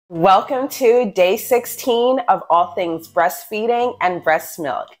Welcome to day 16 of all things breastfeeding and breast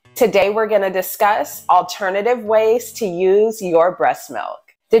milk. Today we're going to discuss alternative ways to use your breast milk.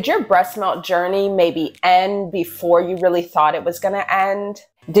 Did your breast milk journey maybe end before you really thought it was going to end?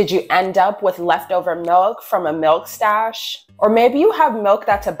 Did you end up with leftover milk from a milk stash? Or maybe you have milk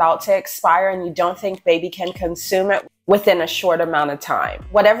that's about to expire and you don't think baby can consume it within a short amount of time.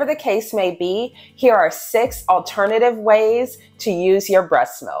 Whatever the case may be, here are 6 alternative ways to use your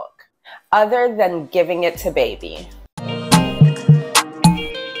breast milk, other than giving it to baby.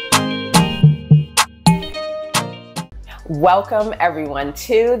 Welcome everyone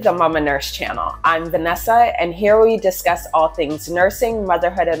to the Momma Nurse channel. I'm Vanessa, and here we discuss all things nursing,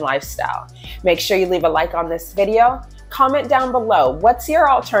 motherhood, and lifestyle. Make sure you leave a like on this video. Comment down below, what's your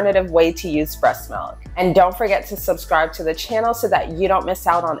alternative way to use breast milk? And don't forget to subscribe to the channel so that you don't miss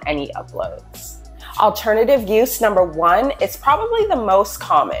out on any uploads. Alternative use number 1 is probably the most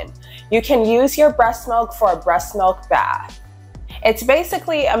common. You can use your breast milk for a breast milk bath. It's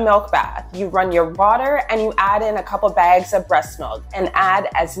basically a milk bath. You run your water and you add in a couple bags of breast milk and add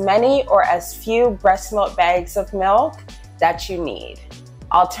as many or as few breast milk bags of milk that you need.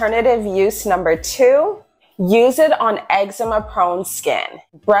 Alternative use number 2, use it on eczema-prone skin.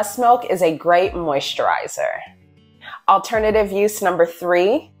 Breast milk is a great moisturizer. Alternative use number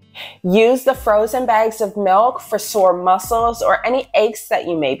 3, use the frozen bags of milk for sore muscles or any aches that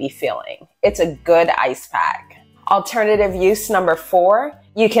you may be feeling. It's a good ice pack. Alternative use number 4,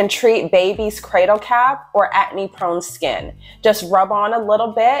 you can treat baby's cradle cap or acne-prone skin. Just rub on a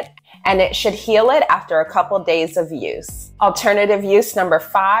little bit and it should heal it after a couple days of use. Alternative use number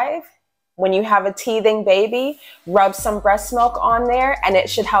 5, when you have a teething baby, rub some breast milk on there and it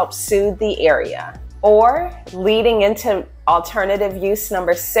should help soothe the area. Or, leading into alternative use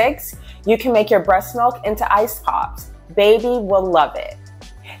number 6, you can make your breast milk into ice pops. Baby will love it.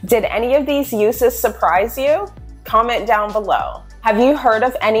 Did any of these uses surprise you? Comment down below. Have you heard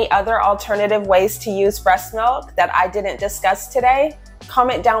of any other alternative ways to use breast milk that I didn't discuss today?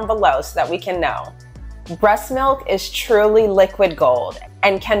 Comment down below so that we can know. Breast milk is truly liquid gold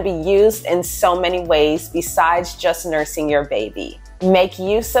and can be used in so many ways besides just nursing your baby. Make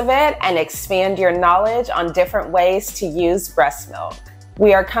use of it and expand your knowledge on different ways to use breast milk.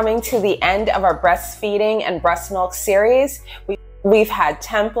 We are coming to the end of our breastfeeding and breast milk series. We've had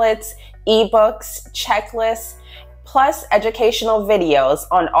templates, ebooks, checklists, plus educational videos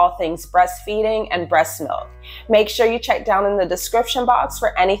on all things breastfeeding and breast milk. Make sure you check down in the description box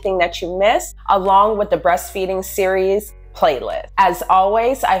for anything that you missed, along with the breastfeeding series playlist. As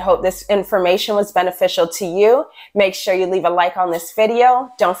always, I hope this information was beneficial to you. Make sure you leave a like on this video.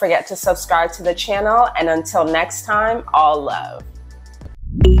 Don't forget to subscribe to the channel, and until next time, all love.